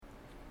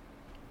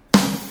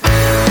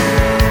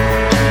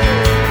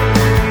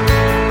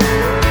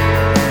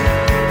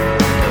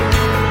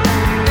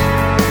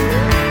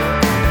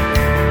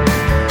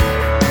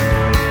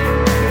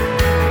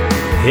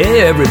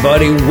Hey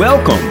everybody,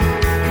 welcome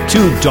to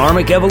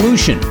Dharmic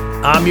Evolution.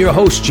 I'm your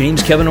host,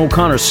 James Kevin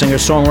O'Connor,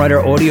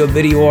 singer-songwriter,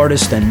 audio-video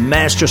artist, and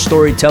master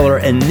storyteller,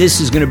 and this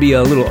is going to be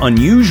a little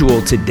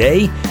unusual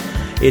today.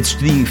 It's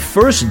the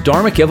first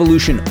Dharmic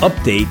Evolution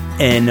update,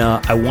 and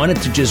I wanted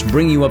to just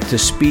bring you up to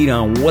speed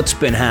on what's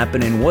been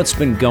happening, what's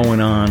been going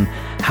on,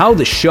 how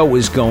the show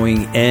is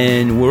going,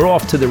 and we're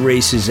off to the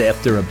races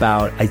after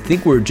about, I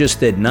think we're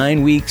just at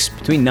 9 weeks,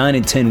 between 9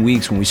 and 10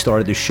 weeks when we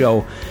started the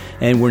show,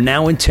 and we're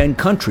now in 10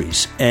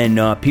 countries,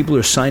 and people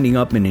are signing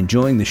up and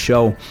enjoying the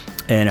show.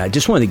 And I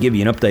just wanted to give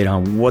you an update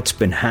on what's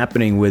been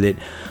happening with it.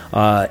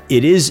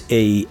 It is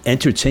a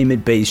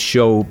entertainment-based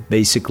show,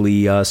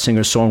 basically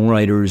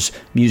singer-songwriters,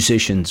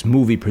 musicians,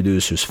 movie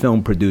producers,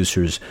 film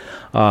producers,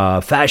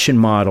 fashion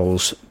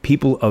models,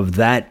 people of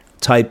that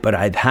type. But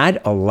I've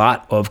had a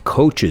lot of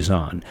coaches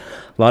on,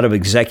 a lot of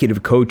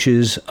executive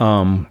coaches.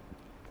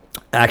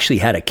 Actually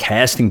had a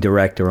casting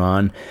director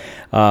on,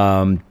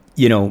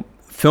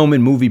 film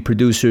and movie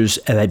producers.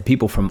 I've had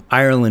people from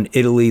Ireland,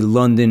 Italy,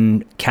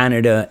 London,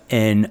 Canada,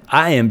 and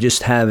I am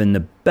just having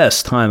the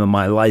best time of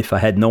my life. I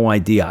had no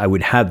idea I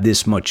would have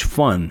this much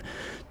fun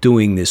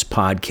doing this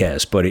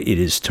podcast, but it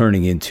is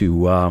turning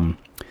into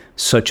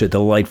such a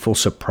delightful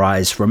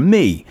surprise for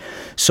me.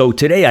 So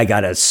today I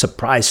got a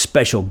surprise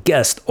special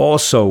guest.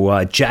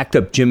 Also, Jacked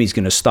Up Jimmy's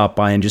going to stop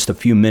by in just a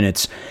few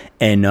minutes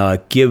and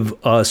give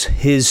us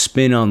his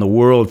spin on the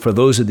world. For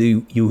those of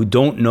you who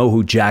don't know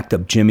who Jacked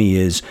Up Jimmy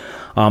is,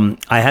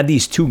 I had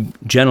these two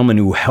gentlemen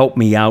who helped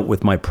me out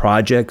with my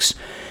projects,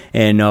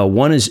 and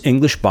one is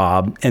English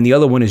Bob, and the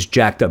other one is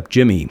Jacked Up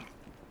Jimmy.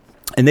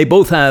 And they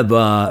both have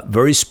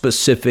very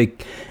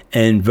specific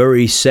and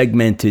very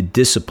segmented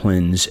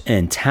disciplines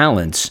and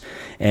talents.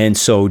 And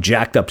so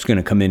Jacked Up's going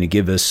to come in and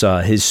give us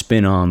his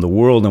spin on the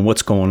world and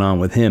what's going on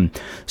with him.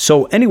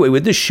 So anyway,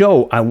 with this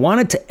show, I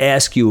wanted to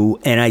ask you,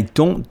 and I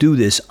don't do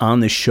this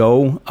on the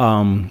show.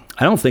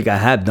 I don't think I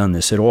have done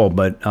this at all,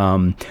 but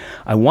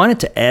I wanted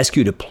to ask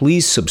you to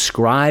please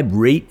subscribe,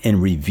 rate,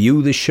 and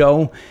review the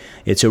show.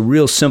 It's a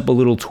real simple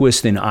little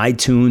twist in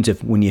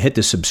iTunes. When you hit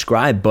the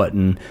subscribe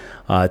button,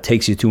 it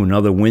takes you to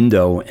another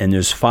window, and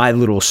there's 5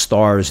 little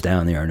stars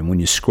down there. And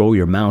when you scroll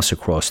your mouse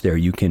across there,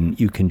 you can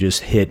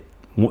just hit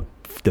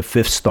the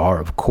 5th star,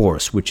 of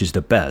course, which is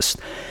the best.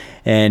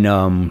 And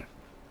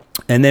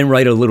then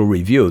write a little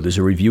review. There's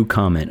a review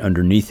comment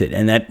underneath it,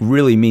 and that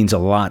really means a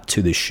lot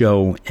to the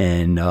show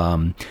and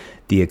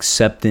the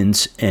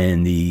acceptance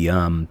and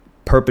the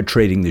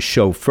perpetrating the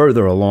show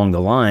further along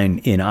the line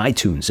in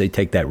iTunes. They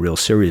take that real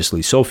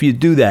seriously. So if you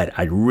do that,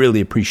 I'd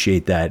really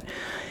appreciate that.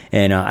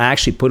 And I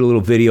actually put a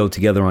little video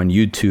together on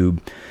YouTube,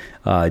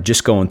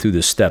 just going through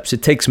the steps.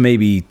 It takes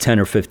maybe 10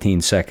 or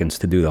 15 seconds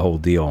to do the whole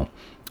deal.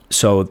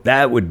 So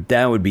that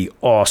would be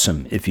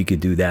awesome if you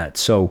could do that.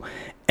 So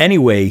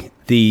anyway,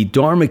 the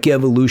Dharmic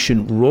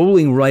Evolution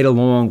rolling right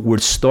along. We're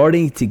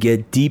starting to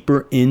get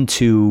deeper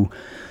into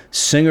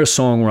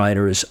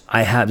singer-songwriters.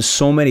 I have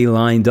so many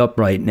lined up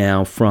right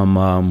now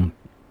from,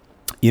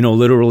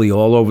 literally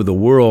all over the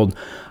world,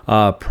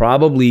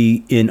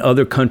 probably in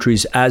other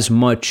countries as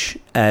much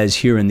as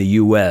here in the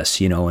U.S.,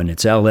 and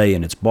it's L.A.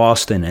 and it's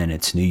Boston and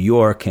it's New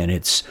York and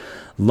it's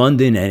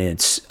London and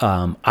it's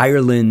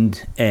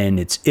Ireland and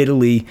it's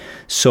Italy.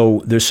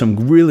 So there's some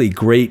really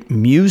great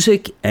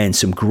music and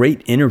some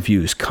great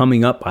interviews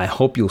coming up. I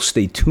hope you'll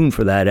stay tuned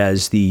for that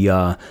as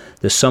the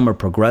summer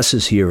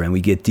progresses here and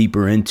we get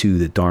deeper into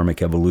the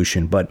Dharmic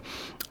Evolution. But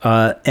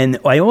and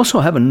I also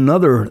have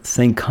another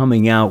thing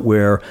coming out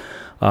where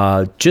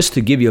just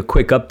to give you a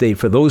quick update,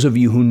 for those of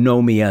you who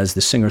know me as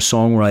the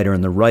singer-songwriter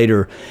and the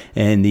writer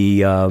and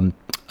the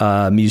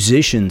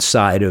musician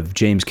side of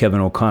James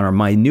Kevin O'Connor,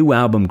 my new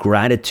album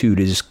Gratitude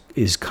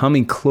is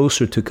coming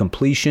closer to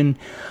completion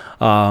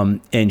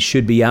and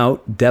should be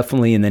out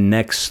definitely in the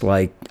next,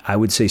 I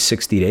would say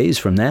 60 days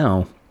from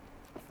now.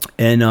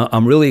 And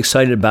I'm really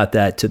excited about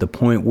that, to the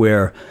point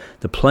where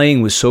the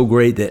playing was so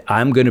great that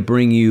I'm going to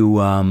bring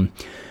you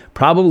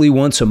probably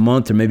once a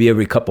month or maybe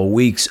every couple of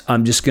weeks.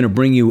 I'm just going to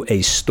bring you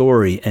a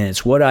story, and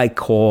it's what I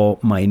call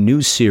my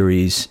new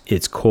series.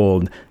 It's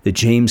called The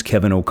James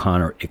Kevin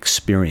O'Connor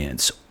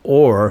Experience,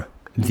 or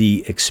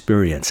The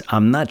Experience.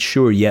 I'm not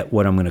sure yet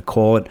what I'm going to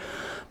call it,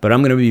 but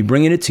I'm going to be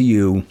bringing it to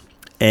you,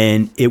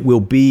 and it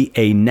will be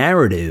a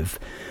narrative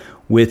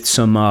with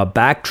some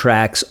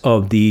backtracks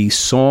of the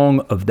song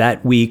of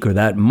that week or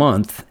that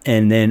month,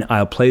 and then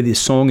I'll play the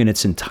song in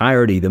its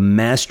entirety, the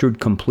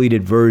mastered,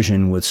 completed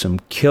version with some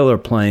killer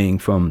playing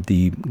from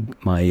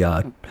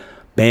my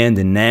band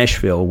in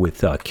Nashville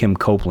with Kim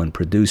Copeland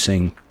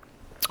producing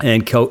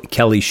and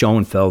Kelly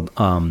Schoenfeld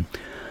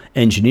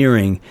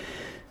engineering.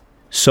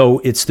 So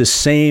it's the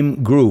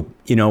same group.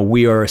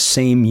 We are a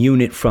same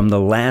unit from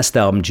the last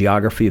album,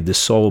 Geography of the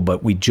Soul,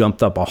 but we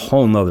jumped up a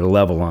whole nother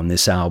level on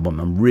this album.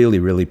 I'm really,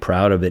 really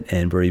proud of it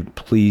and very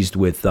pleased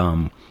with,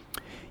 and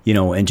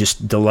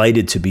just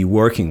delighted to be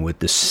working with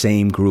the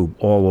same group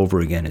all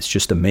over again. It's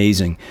just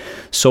amazing.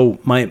 So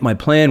my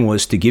plan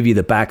was to give you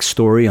the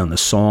backstory on the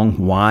song,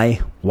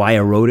 why I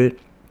wrote it,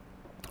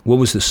 what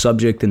was the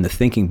subject and the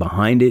thinking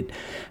behind it,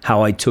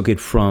 how I took it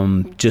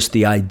from just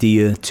the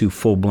idea to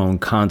full-blown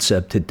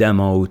concept to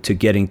demo to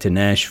getting to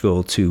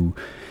Nashville to,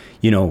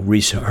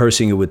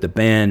 rehearsing it with the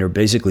band or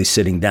basically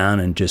sitting down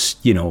and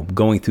just,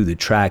 going through the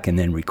track and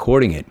then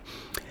recording it.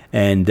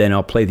 And then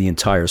I'll play the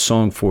entire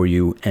song for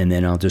you, and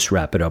then I'll just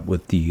wrap it up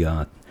with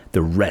the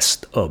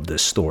rest of the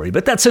story.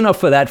 But that's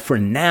enough of that for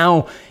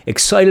now.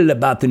 Excited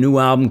about the new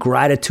album.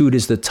 Gratitude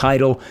is the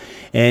title,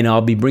 and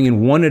I'll be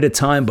bringing one at a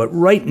time. But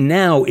right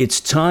now, it's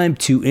time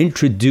to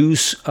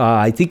introduce,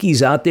 I think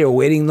he's out there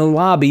waiting in the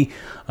lobby.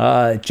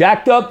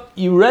 Jacked Up,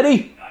 you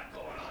ready?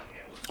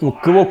 Well,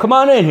 come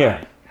on in here.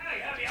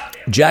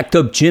 Jacked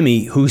Up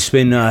Jimmy, who's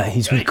been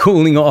he's been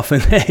cooling off.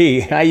 And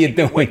hey, how you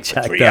doing, Jacked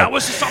Up? 3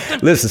 hours or something?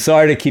 Listen,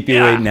 sorry to keep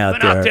you waiting out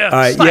there. All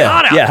right,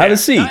 have a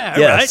seat.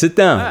 Right. Sit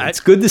down. Right. It's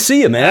good to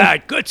see you, man. All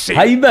right, good to see you.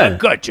 How you been?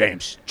 Good,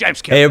 James.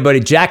 Hey,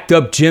 everybody, Jacked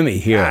Up Jimmy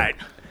here. All right.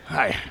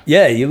 Hi.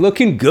 Yeah, you're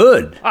looking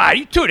good. All right,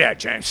 you too there,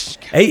 James.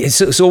 Hey,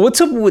 so what's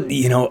up with,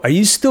 are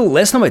you still,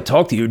 last time I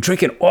talked to you were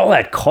drinking all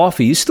that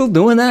coffee. You still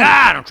doing that?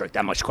 I don't drink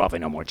that much coffee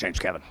no more, James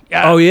Kevin.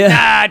 Oh, yeah?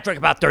 Nah, I drink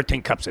about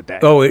 13 cups a day.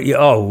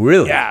 Oh,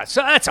 really? Yeah,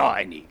 so that's all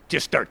I need.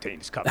 Just 13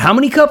 cups. How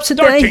many cups a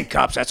day? 13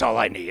 cups, that's all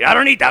I need. I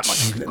don't need that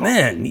much.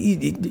 Man,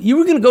 you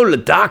were going to go to the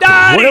doctor.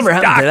 Whatever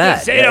happened to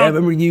that? I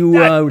remember you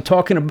were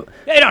talking about...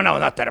 They don't know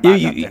nothing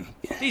about nothing.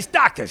 These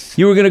doctors.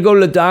 You were going to go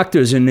to the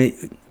doctors and...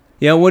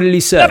 what did he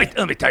say?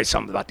 Let me tell you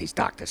something about these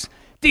doctors.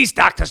 These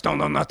doctors don't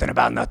know nothing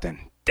about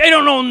nothing. They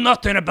don't know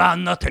nothing about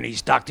nothing,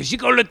 these doctors. You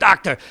go to the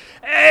doctor,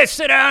 hey,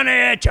 sit down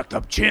there, Jacked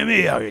Up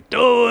Jimmy, how you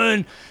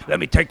doing?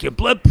 Let me take your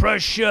blood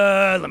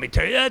pressure. Let me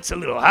tell you, it's a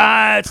little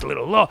high, it's a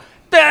little low.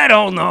 They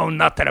don't know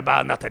nothing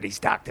about nothing, these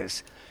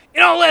doctors.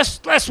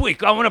 Last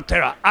week, I went up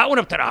to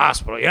the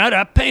hospital. I had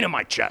a pain in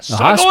my chest.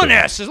 So I go in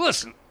there, I says,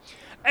 listen,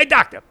 hey,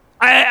 doctor,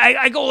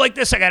 I go like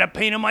this, I got a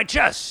pain in my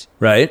chest.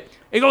 Right.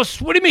 He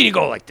goes, what do you mean you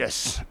go like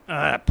this?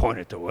 I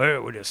pointed to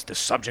where with the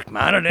subject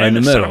matter there in the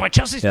middle. Center of my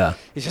chest.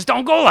 He says,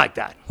 don't go like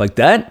that. Like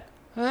that?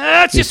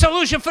 That's your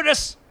solution for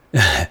this.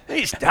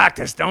 These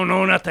doctors don't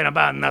know nothing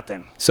about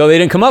nothing. So they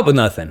didn't come up with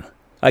nothing.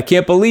 I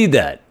can't believe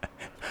that.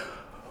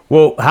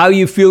 Well, how are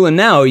you feeling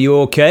now? Are you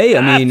okay?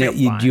 I mean,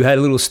 you had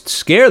a little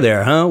scare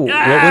there, huh? What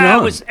went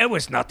on? It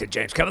was nothing,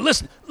 James Kevin.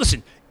 Listen.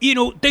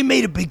 They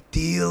made a big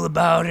deal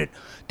about it.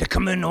 They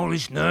come in, all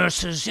these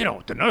nurses.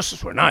 The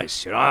nurses were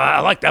nice. I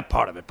like that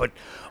part of it. But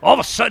all of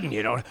a sudden,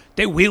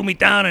 they wheel me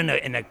down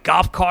in a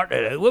golf cart.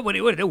 What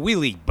the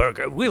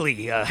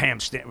wheelie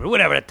hamster,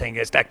 whatever that thing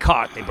is, that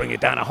cart. They bring you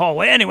down the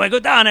hallway. Anyway, I go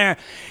down there.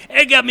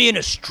 They got me in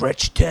a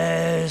stretch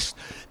test.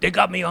 They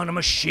got me on a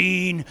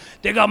machine.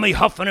 They got me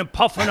huffing and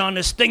puffing on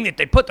this thing that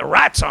they put the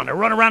rats on. They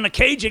run around the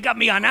cage. They got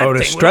me on that thing.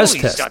 The stress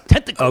test. With all these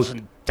tentacles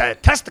and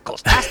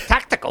testicles,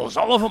 tacticals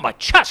all over my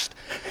chest.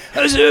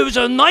 It was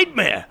a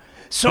nightmare.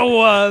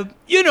 So,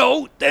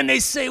 then they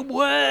say,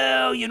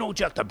 well,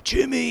 Jacked Up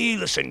Jimmy,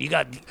 listen,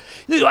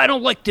 I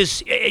don't like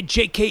this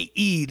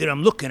JKE that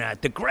I'm looking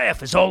at. The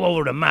graph is all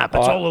over the map.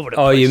 It's all over the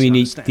place. Oh, you mean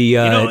the you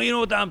know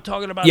what I'm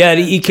talking about? Yeah,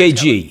 the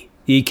EKG.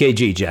 The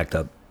EKG, Jacked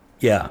Up.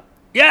 Yeah.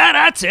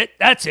 Yeah, that's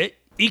it.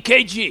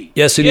 EKG.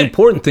 Yeah, so the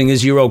important thing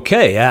is you're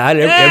okay.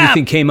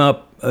 Everything came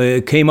up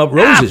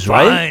roses,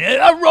 right?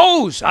 A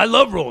rose. I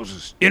love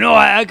roses.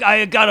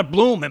 I got a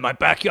bloom in my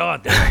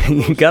backyard.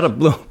 You got a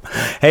bloom.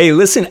 Hey,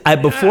 listen,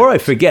 before I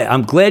forget,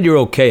 I'm glad you're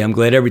okay. I'm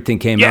glad everything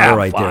came out all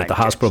right there at the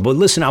hospital. But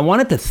listen, I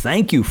wanted to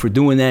thank you for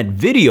doing that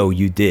video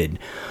you did.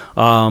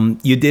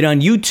 You did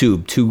on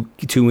YouTube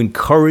to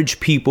encourage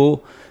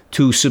people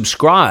to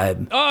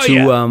subscribe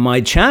to my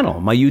channel,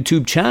 my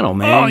YouTube channel,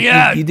 man. Oh,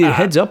 yeah. You did a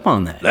heads up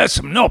on that.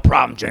 That's no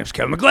problem, James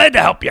Kevin. I'm glad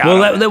to help you out.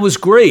 Well, that was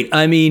great.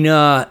 I mean,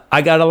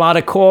 I got a lot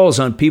of calls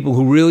on people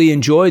who really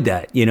enjoyed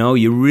that.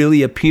 You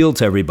really appealed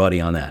to everybody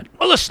on that.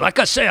 Well, listen, like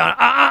I say,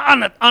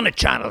 on the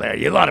channel there,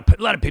 a lot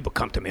of people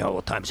come to me all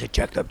the time and say,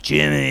 Jacked Up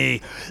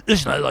Jimmy,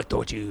 listen, I like the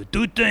way you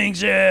do things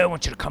there. I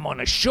want you to come on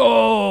the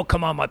show,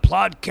 come on my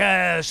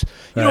podcast,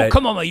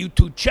 come on my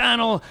YouTube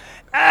channel.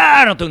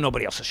 I don't do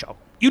nobody else's show.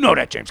 You know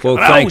that, James. Well,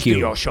 I always you. do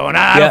your show, and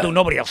I don't do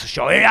nobody else's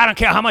show. I don't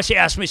care how much they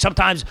ask me.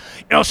 Sometimes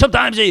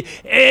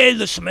hey,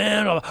 listen,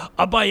 man,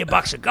 I'll buy you a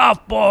box of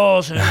golf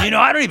balls. And,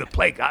 I don't even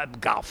play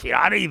golf.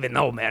 I don't even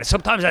know, man.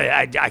 Sometimes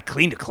I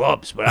clean the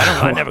clubs, but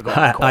I never go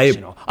on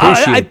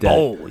course, I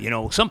bowl,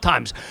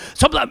 Sometimes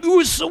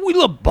we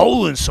love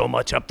bowling so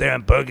much up there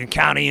in Bergen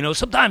County,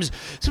 Sometimes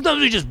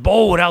we just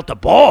bowl without the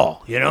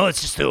ball,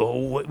 It's just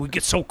we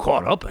get so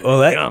caught up in it,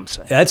 what I'm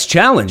saying? That's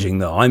challenging,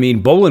 though. I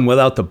mean, bowling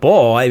without the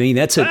ball,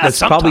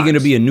 that's probably going to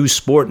be a new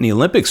sport in the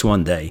Olympics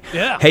one day.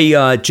 Yeah. Hey,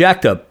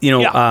 Jacked Up,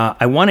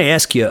 I want to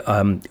ask you,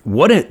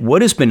 what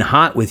has been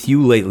hot with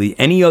you lately?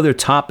 Any other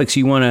topics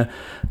you want to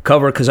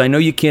cover? Because I know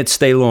you can't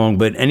stay long,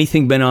 but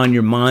anything been on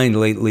your mind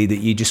lately that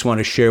you just want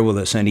to share with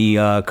us? Any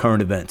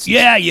current events?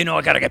 Yeah,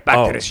 I got to get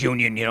back to this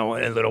union, in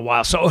a little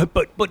while. So,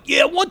 but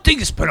yeah, one thing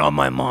that's been on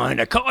my mind.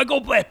 I go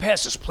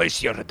past this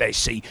place the other day.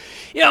 See,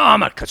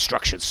 I'm at a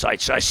construction site,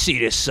 so I see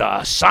this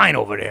sign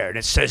over there, and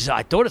it says,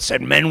 I thought it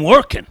said men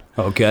working.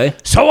 Okay.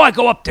 So I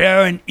go up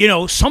there, and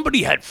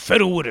somebody had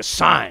fiddled with a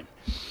sign.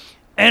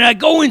 And I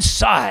go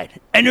inside,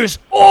 and there's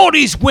all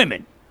these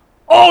women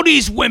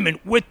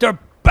with their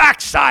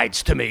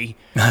backsides to me,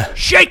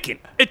 shaking.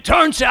 It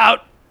turns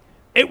out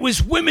it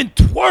was women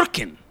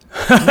twerking,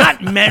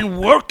 not men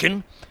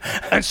working.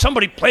 And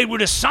somebody played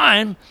with a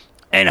sign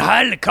and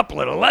hiding a couple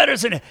of the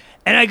letters, and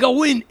I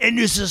go in, and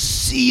there's a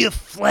sea of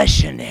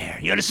flesh in there.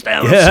 You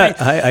understand what I'm saying?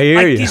 I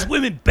hear you. These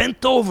women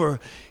bent over,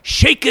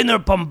 shaking their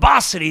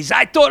bombosities.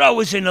 I thought I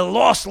was in the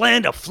lost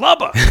land of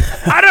flubber.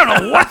 I don't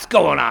know what's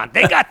going on.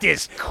 They got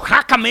this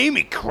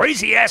cockamamie,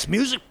 crazy-ass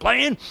music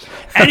playing,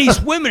 and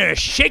these women are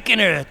shaking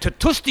their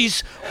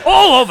tutustis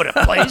all over the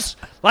place,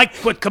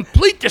 like with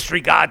complete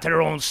disregard to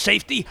their own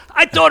safety.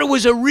 I thought it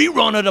was a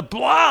rerun of The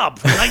Blob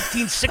from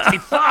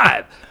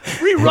 1965.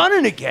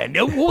 Rerunning again.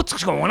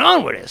 What's going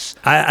on with this?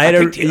 I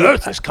think the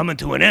Earth is coming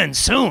to an end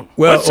soon.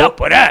 Well, what's up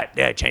with that,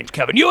 James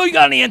Kevin? You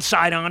got any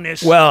insight on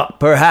this? Well,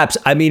 perhaps.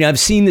 I mean, I've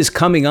seen this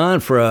coming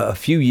on for a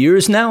few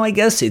years now, I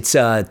guess. It's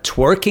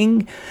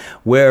twerking,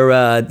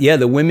 where,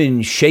 the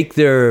women shake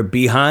their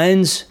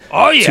behinds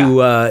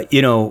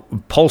to,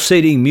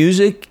 pulsating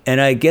music.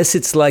 And I guess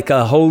it's like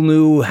a whole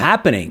new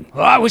happening.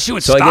 Well, I wish you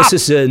would stop. So I guess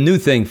it's a new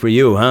thing for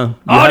you, huh?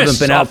 You haven't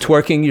been out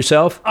twerking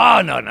yourself?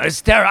 Oh, no.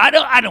 It's terrible.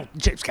 I don't,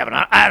 James Kevin,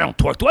 I don't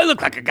twerk. Do I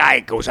look like a guy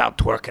that goes out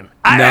twerking?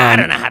 I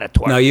don't know how to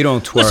twerk. No, you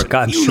don't twerk. Listen,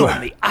 I'm you sure. Know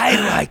me.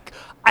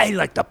 I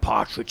like the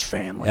Partridge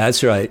Family.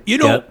 That's right.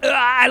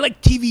 I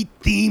like TV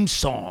theme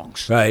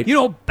songs. Right.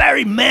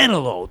 Barry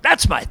Manilow.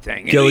 That's my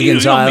thing.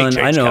 Gilligan's Island.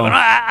 Me, I know. Kevin.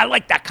 I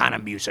like that kind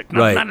of music.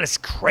 None of this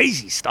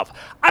crazy stuff.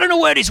 I don't know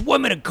where these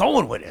women are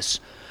going with this.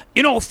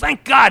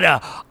 Thank God,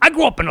 I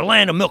grew up in the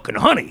land of milk and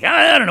honey.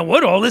 I don't know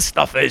what all this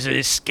stuff is.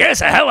 It scares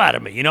the hell out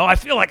of me. I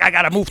feel like I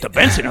got to move to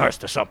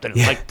Bensonhurst or something,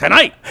 like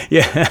tonight.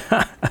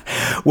 Yeah.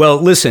 Well,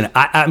 listen,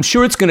 I'm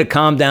sure it's going to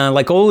calm down.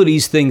 Like all of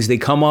these things, they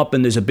come up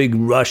and there's a big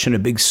rush and a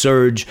big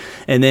surge,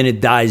 and then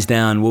it dies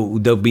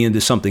down. They'll be into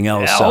something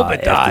else I hope it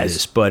after dies.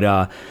 this.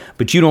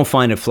 But you don't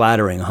find it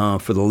flattering, huh,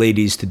 for the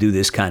ladies to do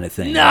this kind of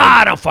thing? No,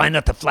 right? I don't find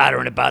nothing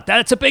flattering about that.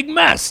 It's a big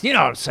mess. You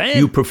know what I'm saying?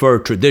 You prefer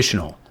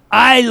traditional.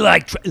 I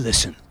like,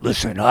 listen,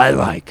 I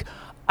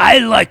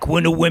like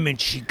when a woman,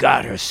 she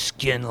got her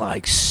skin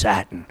like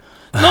satin.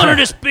 None of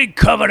this big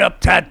covered up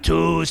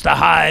tattoos to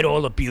hide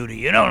all the beauty.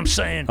 You know what I'm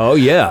saying? Oh,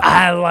 yeah.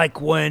 I like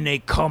when they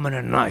come in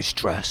a nice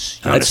dress.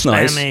 You That's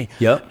understand nice. me?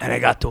 Yep. And they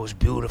got those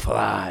beautiful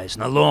eyes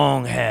and the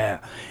long hair.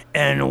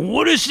 And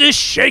what is this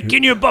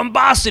shaking your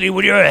bombosity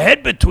with your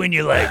head between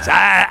your legs?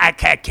 I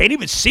can't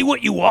even see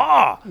what you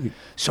are.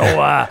 So,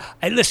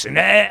 hey, listen,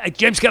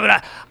 James Kevin,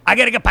 I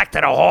got to get back to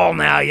the hall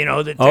now.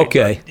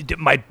 Okay.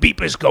 My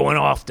beeper's going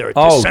off. They're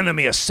sending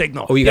me a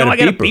signal. Oh, you got a I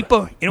got beeper? a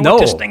beeper? You know what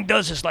this thing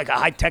does? It's like a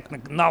high-tech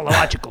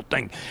technological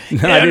thing.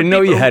 No, I didn't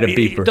know you had a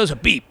beeper. It does a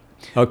beep.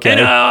 Okay. And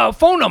a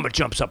phone number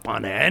jumps up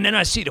on there. And then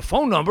I see the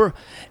phone number,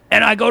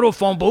 and I go to a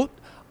phone booth.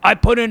 I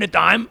put in a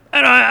dime,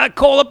 and I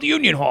call up the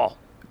Union Hall.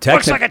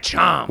 Works like a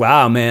charm.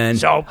 Wow, man.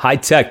 So, high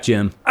tech,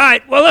 Jim. All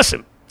right. Well,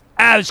 listen.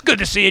 It's good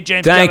to see you,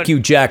 James. Thank you,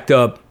 Jacked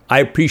Up. I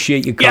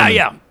appreciate you coming.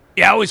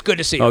 Yeah. Always good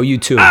to see you. Oh, you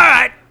too. All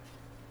right.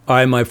 All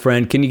right, my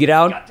friend. Can you get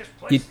out? Got this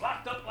place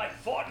locked up like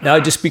Fort Knox. No,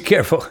 just be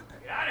careful.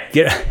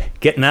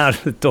 Getting out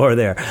of the door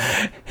there.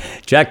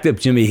 Jacked Up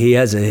Jimmy, he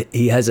has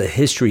a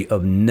history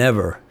of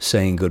never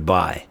saying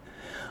goodbye.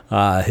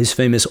 His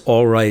famous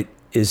 "all right"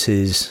 is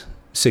his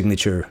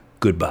signature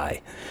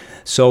goodbye.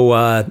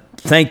 So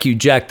thank you,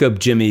 Jacked Up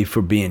Jimmy,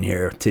 for being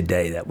here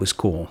today. That was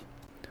cool.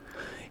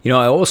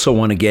 I also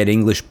want to get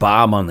English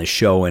Bob on the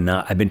show, and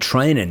I've been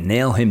trying to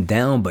nail him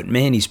down, but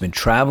man, he's been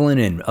traveling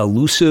and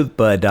elusive,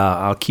 but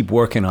I'll keep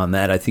working on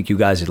that. I think you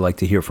guys would like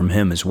to hear from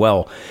him as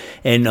well.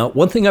 And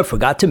one thing I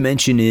forgot to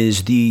mention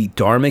is the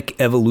Dharmic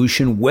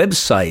Evolution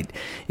website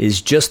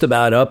is just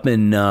about up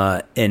and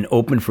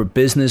open for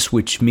business,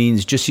 which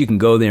means just you can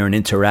go there and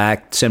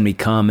interact, send me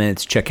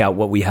comments, check out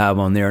what we have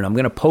on there. And I'm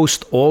going to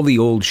post all the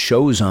old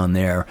shows on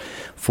there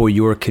for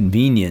your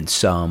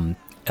convenience.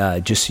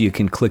 Just so you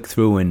can click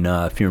through, and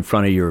if you're in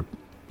front of your,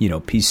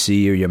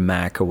 PC or your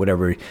Mac or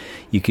whatever,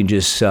 you can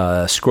just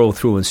scroll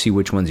through and see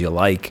which ones you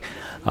like,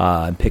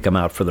 and pick them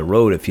out for the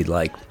road if you'd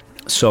like.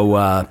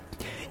 So,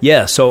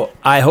 so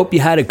I hope you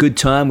had a good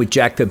time with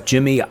Jacked Up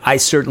Jimmy. I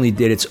certainly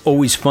did. It's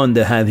always fun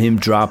to have him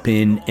drop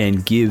in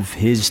and give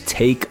his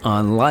take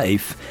on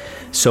life.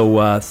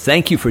 So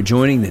thank you for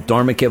joining the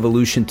Dharmic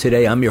Evolution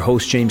today. I'm your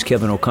host, James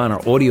Kevin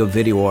O'Connor,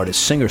 audio-video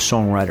artist,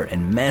 singer-songwriter,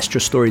 and master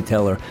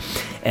storyteller.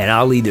 And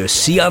I'll either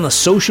see you on the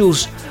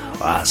socials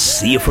or I'll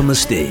see you from the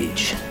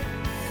stage.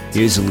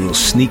 Here's a little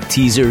sneak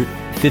teaser,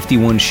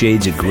 51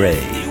 Shades of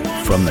Grey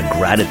from the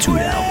Gratitude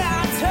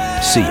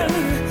album. See ya.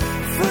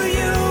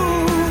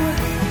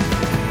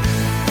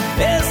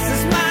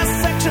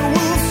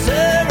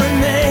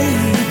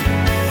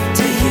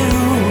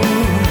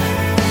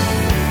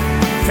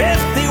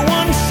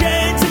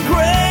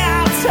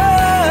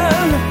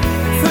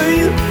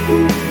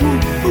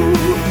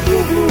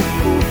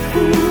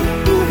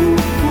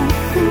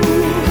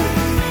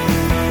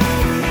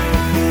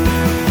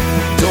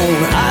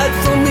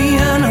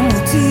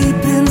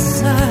 Deep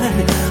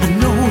inside, I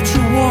know what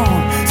you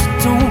want,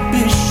 so don't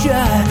be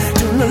shy.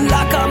 Don't allow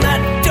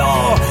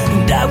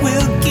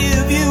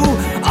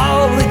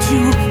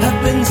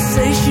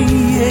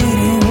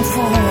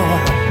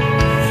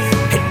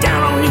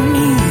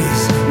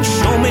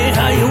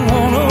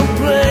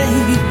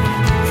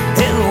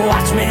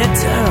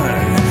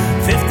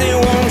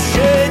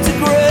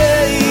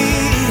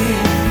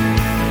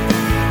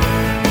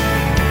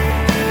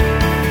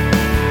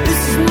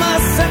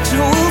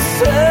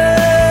 51,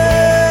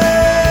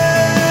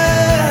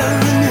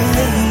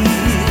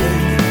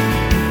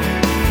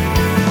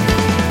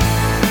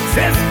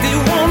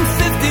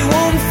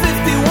 51,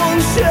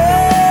 51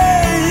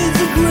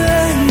 shades of grey.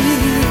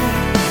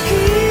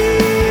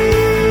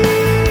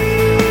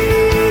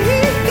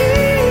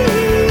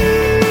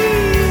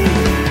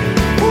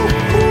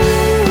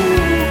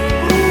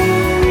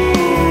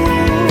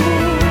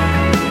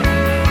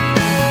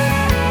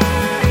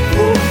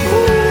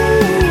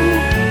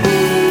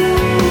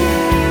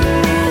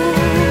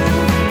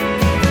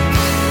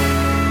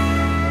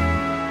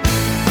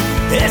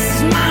 This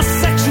is my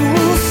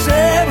sexual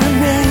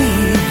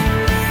serenade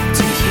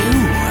to you.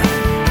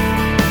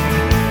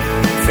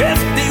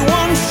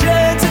 51 shades.